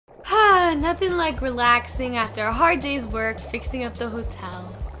nothing like relaxing after a hard day's work fixing up the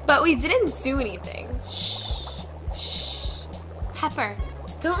hotel. But we didn't do anything. Shh. Shh. Pepper,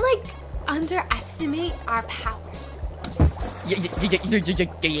 don't, underestimate our powers. Yeah.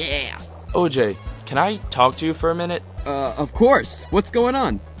 OJ, can I talk to you for a minute? Of course. What's going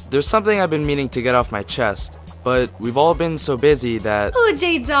on? There's something I've been meaning to get off my chest, but we've all been so busy that...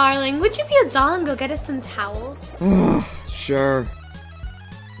 OJ, darling, would you be a doll and go get us some towels? Sure.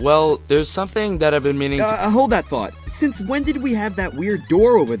 Well, there's something that I've been meaning to... Hold that thought. Since when did we have that weird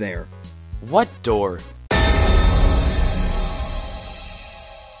door over there? What door?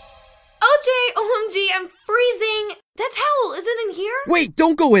 OJ, OMG, I'm freezing. That towel isn't in here? Wait,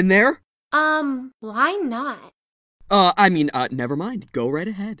 don't go in there. Why not? Never mind. Go right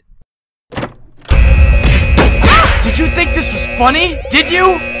ahead. Did you think this was funny? Did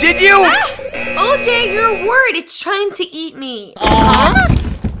you? OJ, you're a word. It's trying to eat me.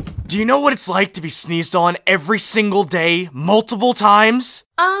 Do you know what it's like to be sneezed on every single day, multiple times?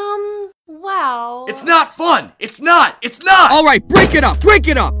 Well... It's not fun! It's not! Alright, break it up!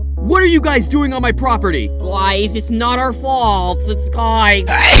 What are you guys doing on my property? Guys, it's not our fault. It's guys.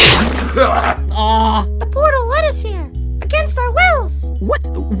 The portal led us here, against our wills.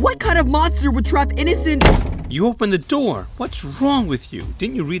 What kind of monster would trap innocent... You opened the door. What's wrong with you?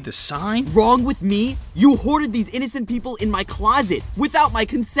 Didn't you read the sign? Wrong with me? You hoarded these innocent people in my closet without my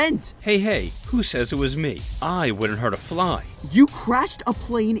consent. Hey, who says it was me? I wouldn't hurt a fly. You crashed a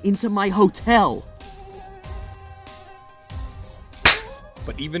plane into my hotel.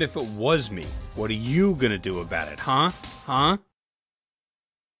 But even if it was me, what are you gonna do about it, huh?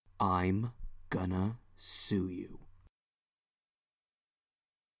 I'm gonna sue you.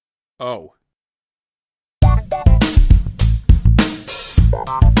 Oh.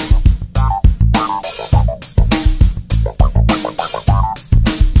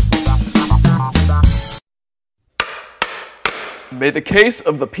 May the case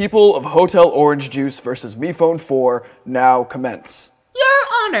of the people of Hotel Orange Juice versus MePhone 4 now commence. Your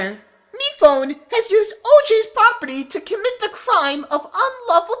Honor, MePhone has used OJ's property to commit the crime of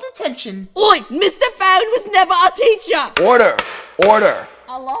unlawful detention. Oi, Mr. Phone was never a teacher. Order!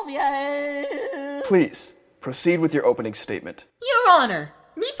 I love you. Please, proceed with your opening statement. Your Honor,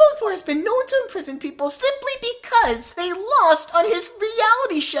 MePhone 4 has been known to imprison people simply because they lost on his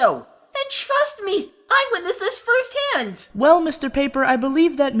reality show. And trust me, I witnessed this firsthand. Well, Mr. Paper, I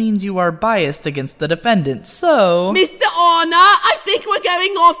believe that means you are biased against the defendant, so... Mr. Honor, I think we're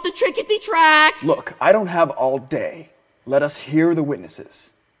going off the trickety track. Look, I don't have all day. Let us hear the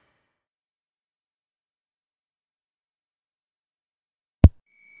witnesses.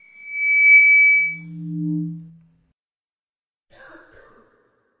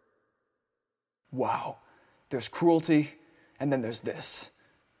 Wow, there's cruelty, and then there's this.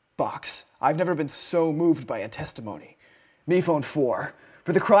 Box, I've never been so moved by a testimony. MePhone 4,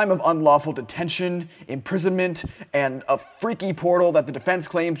 for the crime of unlawful detention, imprisonment, and a freaky portal that the defense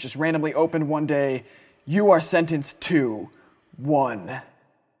claims just randomly opened one day, you are sentenced to 1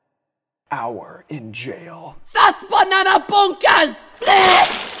 hour in jail. That's banana bonkers!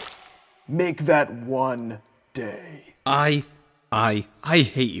 Make that 1 day. I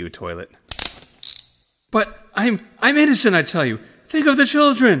hate you, Toilet. But I'm innocent, I tell you. Think of the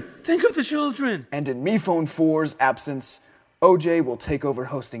children! And in MePhone 4's absence, OJ will take over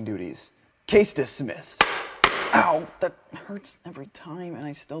hosting duties. Case dismissed. Ow, that hurts every time and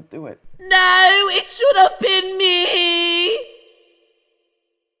I still do it. No, it should have been me!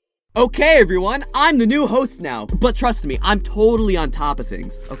 Okay, everyone, I'm the new host now. But trust me, I'm totally on top of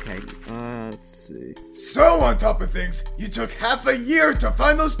things. Okay, let's see. So on top of things, you took half a year to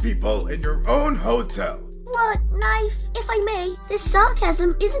find those people in your own hotel. Look, Knife, if I may, this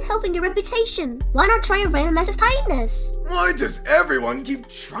sarcasm isn't helping your reputation. Why not try a random act of kindness? Why does everyone keep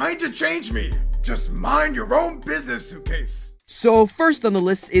trying to change me? Just mind your own business, Suitcase. So first on the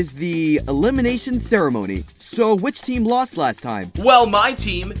list is the elimination ceremony. So which team lost last time? Well, my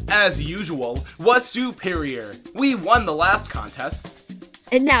team, as usual, was superior. We won the last contest.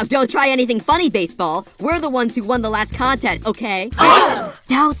 And now, don't try anything funny, Baseball. We're the ones who won the last contest, okay?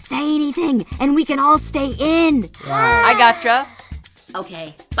 Don't say anything, and we can all stay in. I gotcha.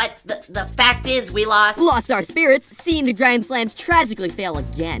 Okay, but the fact is we lost... Lost our spirits, seeing the Grand Slams tragically fail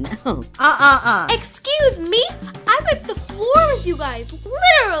again. Excuse me? I wiped the floor with you guys,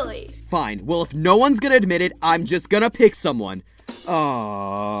 literally. Fine, well if no one's gonna admit it, I'm just gonna pick someone.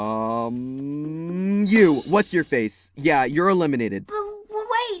 You, what's your face? Yeah, you're eliminated.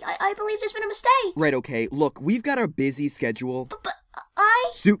 Wait, I believe there's been a mistake. Right, okay, look, we've got a busy schedule. But I...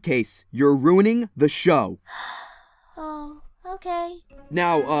 Suitcase, you're ruining the show. Oh, Okay.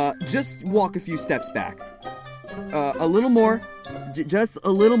 Now, just walk a few steps back. A little more. Just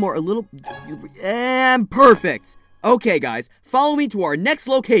a little more. And perfect. Okay, guys, follow me to our next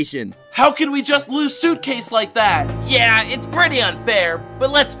location. How can we just lose Suitcase like that? Yeah, it's pretty unfair, but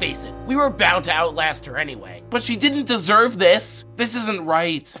let's face it, we were bound to outlast her anyway. But she didn't deserve this. This isn't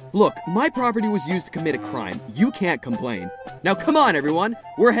right. Look, my property was used to commit a crime. You can't complain. Now come on, everyone.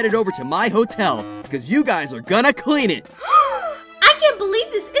 We're headed over to my hotel, because you guys are gonna clean it. I can't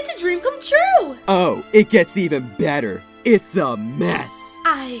believe this. It's a dream come true. Oh, it gets even better. It's a mess.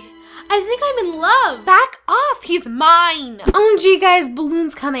 I think I'm in love. Back off, he's mine. OMG, guys,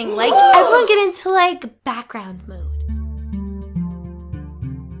 balloons coming. Like, everyone get into, like, background mode.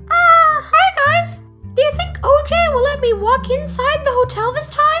 Hi, guys. Do you think OJ will let me walk inside the hotel this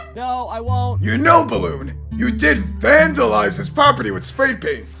time? No, I won't. You know, Balloon, you did vandalize his property with spray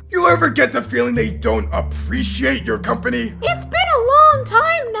paint. You ever get the feeling they don't appreciate your company? It's been a long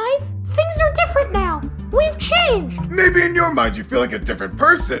time, Knife. Things are different now. We've changed. Maybe in your mind you feel like a different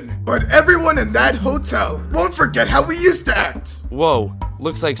person, but everyone in that hotel won't forget how we used to act. Whoa,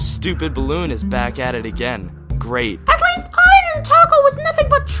 looks like Stupid Balloon is back at it again. Great. At least I knew Taco was nothing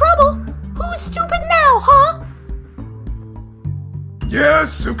but trouble. Who's stupid now, huh? Yeah,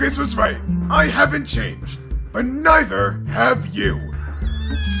 Suitcase was right. I haven't changed, but neither have you.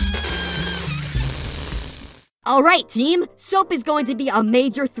 Alright, team. Soap is going to be a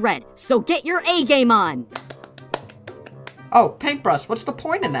major threat, so get your A-game on. Oh, Paintbrush, what's the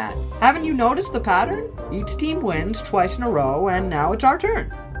point in that? Haven't you noticed the pattern? Each team wins twice in a row, and now it's our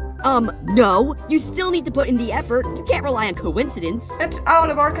turn. No. You still need to put in the effort. You can't rely on coincidence. It's out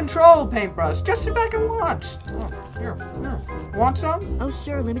of our control, Paintbrush. Just sit back and watch. Here. Want some? Oh,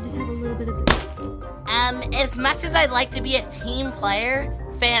 sure. Let me just have a little bit of this. As much as I'd like to be a team player,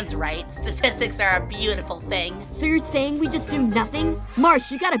 Fan's right. Statistics are a beautiful thing. So you're saying we just do nothing?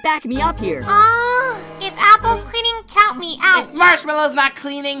 Marsh, you gotta back me up here. If Apple's cleaning, count me out. If Marshmallow's not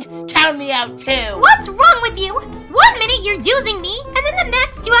cleaning, count me out too. What's wrong with you? 1 minute you're using me, and then the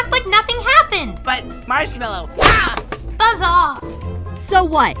next you act like nothing happened. But Marshmallow, Buzz off. So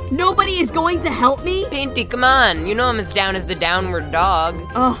what? Nobody is going to help me? Painty, come on. You know I'm as down as the downward dog.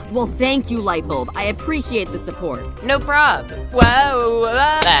 Oh, well, thank you, Lightbulb. I appreciate the support. No prob. Whoa.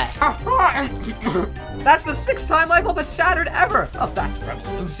 That's the 6th time Lightbulb has shattered ever. Oh, that's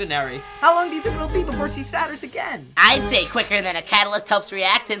revolutionary. How long do you think it'll be before she shatters again? I'd say quicker than a catalyst helps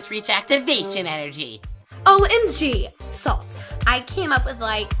reactants reach activation energy. OMG, Salt. I came up with,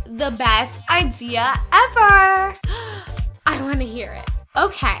 like, the best idea ever. I want to hear it.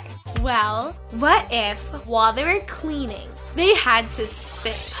 Okay, well, what if, while they were cleaning, they had to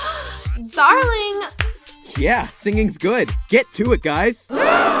sing? Darling! Yeah, singing's good. Get to it, guys. This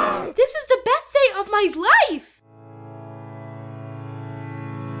is the best day of my life!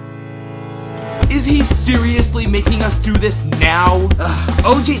 Is he seriously making us do this now?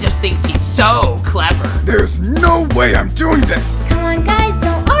 OJ just thinks he's so clever. There's no way I'm doing this. Come on, guys,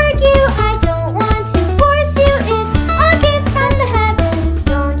 don't argue. I don't want to force you. It's a gift from the heavens.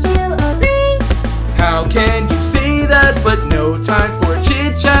 Don't you agree? How can you say that, but no time for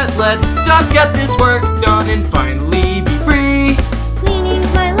chit-chat? Let's just get this work done and finally be free. Cleaning's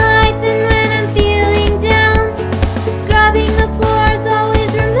my life, and when I'm feeling down, scrubbing the floors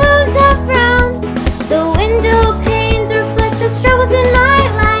always removes a frown. The window panes reflect the struggles in my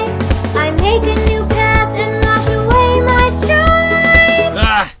life. I make a new path and wash away my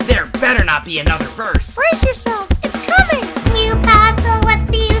strife. There better not be another verse. Brace yourself, it's coming. New path, so what's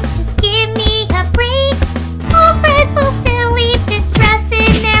the use? Just give me a break. All friends will still leave distress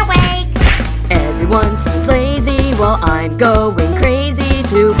in their wake. Everyone seems lazy while I'm going crazy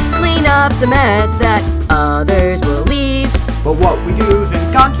to clean up the mess that others will leave. But what we do is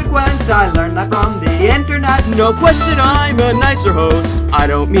inconsequent. I learned that from the internet. No question, I'm a nicer host. I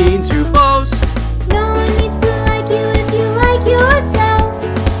don't mean to boast. No one needs to like you if you like yourself.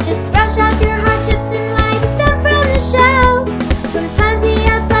 Just brush off your hardships and wipe them from the shelf. Sometimes the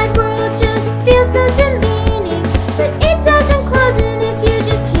outside world just feels so demeaning, but it doesn't close in if you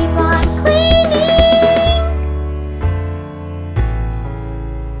just keep on cleaning.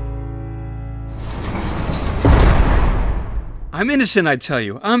 I'm innocent, I tell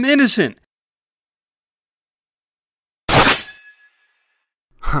you. I'm innocent.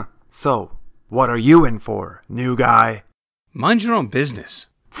 So, what are you in for, new guy? Mind your own business.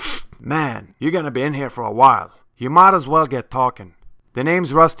 Man, you're gonna be in here for a while. You might as well get talking. The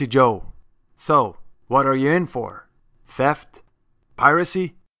name's Rusty Joe. So, what are you in for? Theft?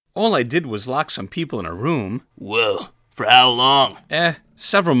 Piracy? All I did was lock some people in a room. Whoa, for how long?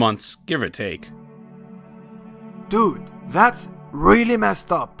 Several months, give or take. Dude, that's really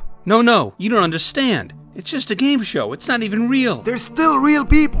messed up. No, you don't understand. It's just a game show. It's not even real. They're still real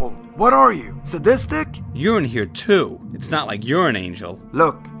people. What are you, sadistic? You're in here too. It's not like you're an angel.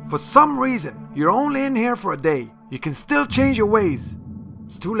 Look, for some reason, you're only in here for a day. You can still change your ways.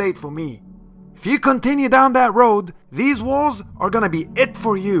 It's too late for me. If you continue down that road, these walls are gonna be it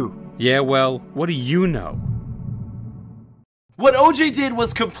for you. Yeah, well, what do you know? What OJ did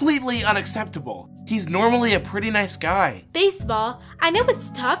was completely unacceptable. He's normally a pretty nice guy. Baseball, I know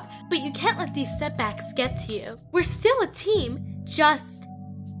it's tough, but you can't let these setbacks get to you. We're still a team, just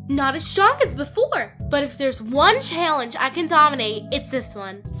not as strong as before. But if there's one challenge I can dominate, it's this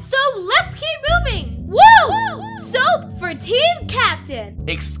one. So let's keep moving! Woo! Soap for team captain!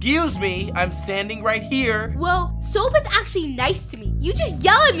 Excuse me, I'm standing right here. Well, Soap is actually nice to me. You just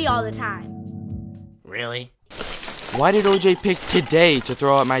yell at me all the time. Really? Why did OJ pick today to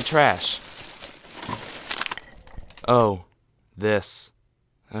throw out my trash? Oh, this.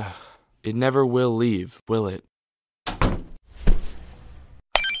 Ugh. It never will leave, will it?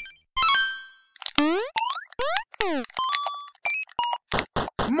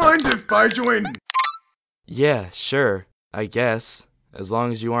 Mind if I join? Yeah, sure, I guess. As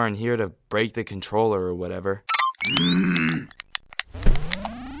long as you aren't here to break the controller or whatever.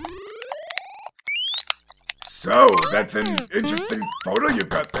 So, that's an interesting photo you've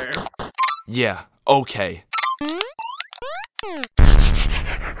got there. Yeah, okay.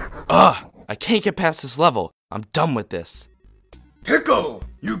 Ugh, I can't get past this level. I'm done with this. Pickle,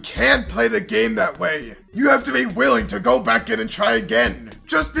 you can't play the game that way. You have to be willing to go back in and try again.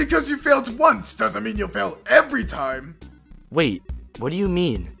 Just because you failed once doesn't mean you'll fail every time. Wait, what do you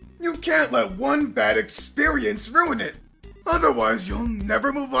mean? You can't let one bad experience ruin it. Otherwise, you'll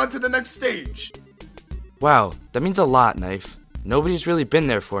never move on to the next stage. Wow, that means a lot, Knife. Nobody's really been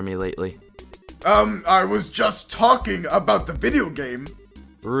there for me lately. I was just talking about the video game.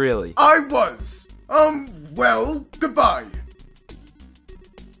 Really? I was. Well, goodbye.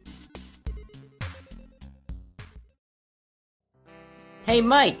 Hey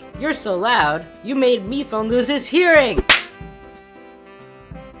Mike, you're so loud, you made Meephone lose his hearing!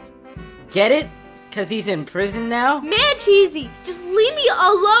 Get it? Cause he's in prison now? Man, Cheesy, just leave me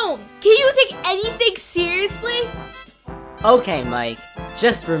alone! Can you take anything seriously? Okay, Mike,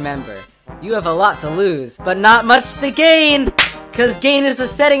 just remember, you have a lot to lose, but not much to gain! Cause gain is a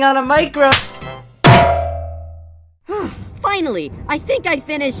setting on a micro. Finally, I think I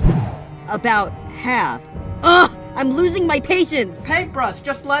finished about half. Ugh, I'm losing my patience. Paintbrush,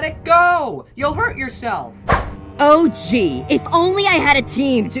 just let it go. You'll hurt yourself. Oh gee, if only I had a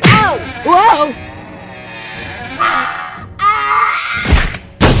team to— Ow! Whoa!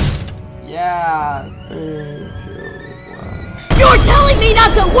 Yeah, 3, 2, 1. You're telling me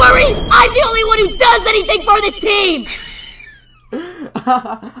not to worry? I'm the only one who does anything for this team!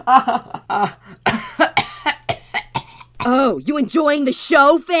 Oh, you enjoying the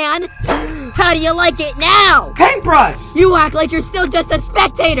show, fan? How do you like it now? Paintbrush! You act like you're still just a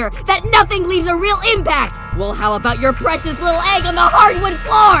spectator, that nothing leaves a real impact! Well, how about your precious little egg on the hardwood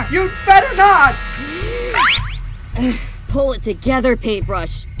floor? You'd better not! Pull it together,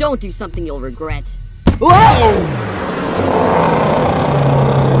 Paintbrush. Don't do something you'll regret. Whoa!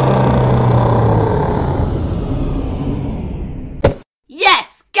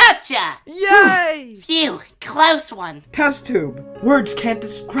 Yes! Gotcha! Yay! Phew, close one. Test tube. Words can't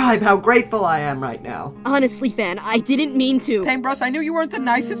describe how grateful I am right now. Honestly, fan, I didn't mean to. Paintbrush, I knew you weren't the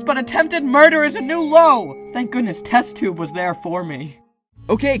nicest, but attempted murder is a new low! Thank goodness Test Tube was there for me.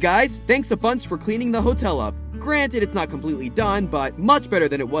 Okay, guys, thanks a bunch for cleaning the hotel up. Granted, it's not completely done, but much better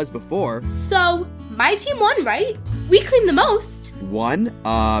than it was before. So, my team won, right? We cleaned the most. Won?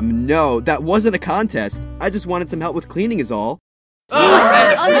 No, that wasn't a contest. I just wanted some help with cleaning is all.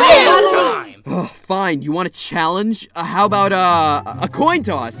 Fine, you want a challenge? How about, a coin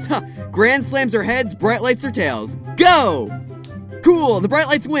toss? Grand slams or heads, bright lights or tails. Go! Cool, the bright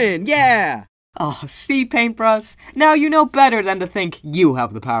lights win, yeah! Oh, see, Paintbrush? Now you know better than to think you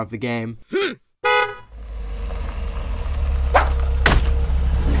have the power of the game.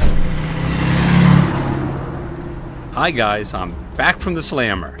 Hi guys, I'm back from the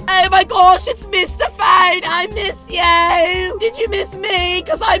slammer. Oh my gosh, it's Mr. Fane! I missed you! Did you miss me?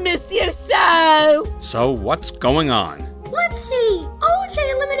 Cause I missed you so! So what's going on? Let's see. OJ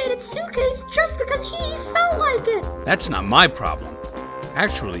eliminated Suitcase just because he felt like it. That's not my problem.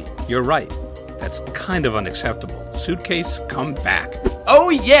 Actually, you're right. That's kind of unacceptable. Suitcase, come back. Oh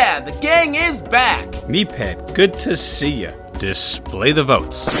yeah, the gang is back! Meepet, good to see you. Display the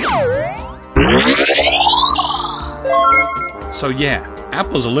votes. So yeah,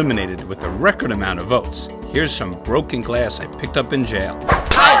 Apple's eliminated with a record amount of votes. Here's some broken glass I picked up in jail.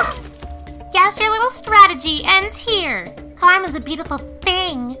 Guess your little strategy ends here. Karma's a beautiful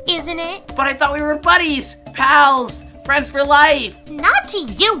thing, isn't it? But I thought we were buddies, pals, friends for life. Not to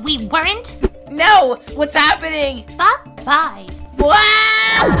you, we weren't. No, what's happening? Bye-bye.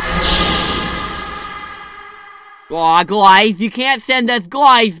 Aw, Glythe, you can't send us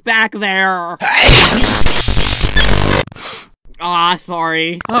Glythe back there. Aw,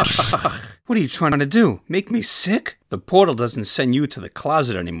 sorry. What are you trying to do? Make me sick? The portal doesn't send you to the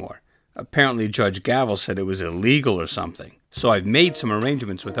closet anymore. Apparently Judge Gavel said it was illegal or something. So I've made some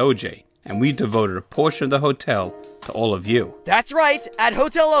arrangements with OJ, and we devoted a portion of the hotel to all of you. That's right, at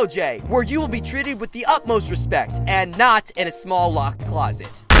Hotel OJ, where you will be treated with the utmost respect, and not in a small locked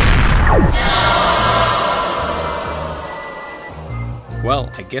closet. Well,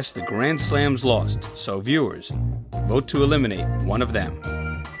 I guess the Grand Slam's lost, so viewers, vote to eliminate one of them.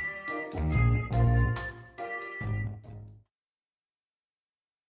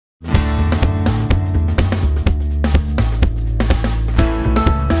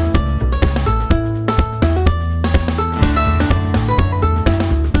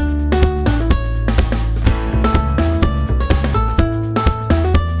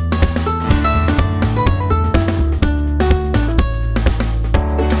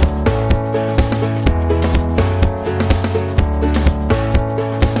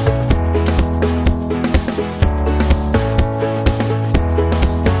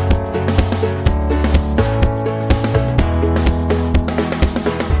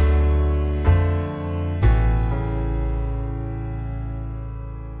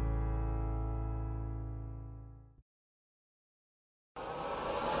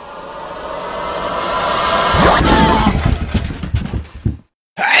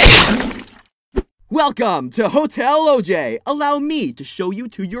 Welcome to Hotel OJ. Allow me to show you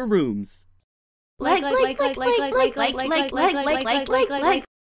to your rooms. Like.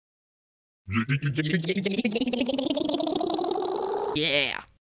 Yeah.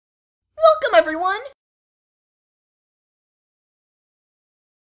 Welcome, everyone.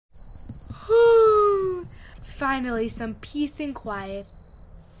 Whew. Finally, some peace and quiet.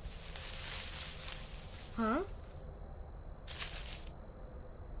 Huh?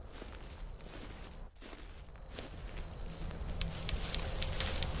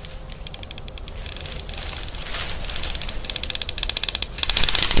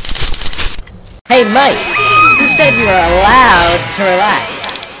 Hey, Mike, who said you were allowed to relax?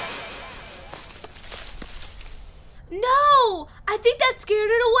 No! I think that scared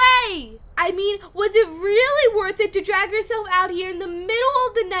it away! I mean, was it really worth it to drag yourself out here in the middle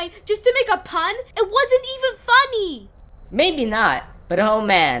of the night just to make a pun? It wasn't even funny! Maybe not, but oh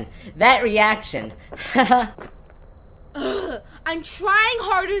man, that reaction. Ugh, I'm trying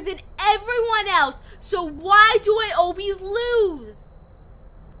harder than everyone else, so why do I always lose?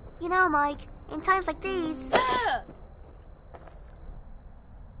 You know, Mike, in times like these...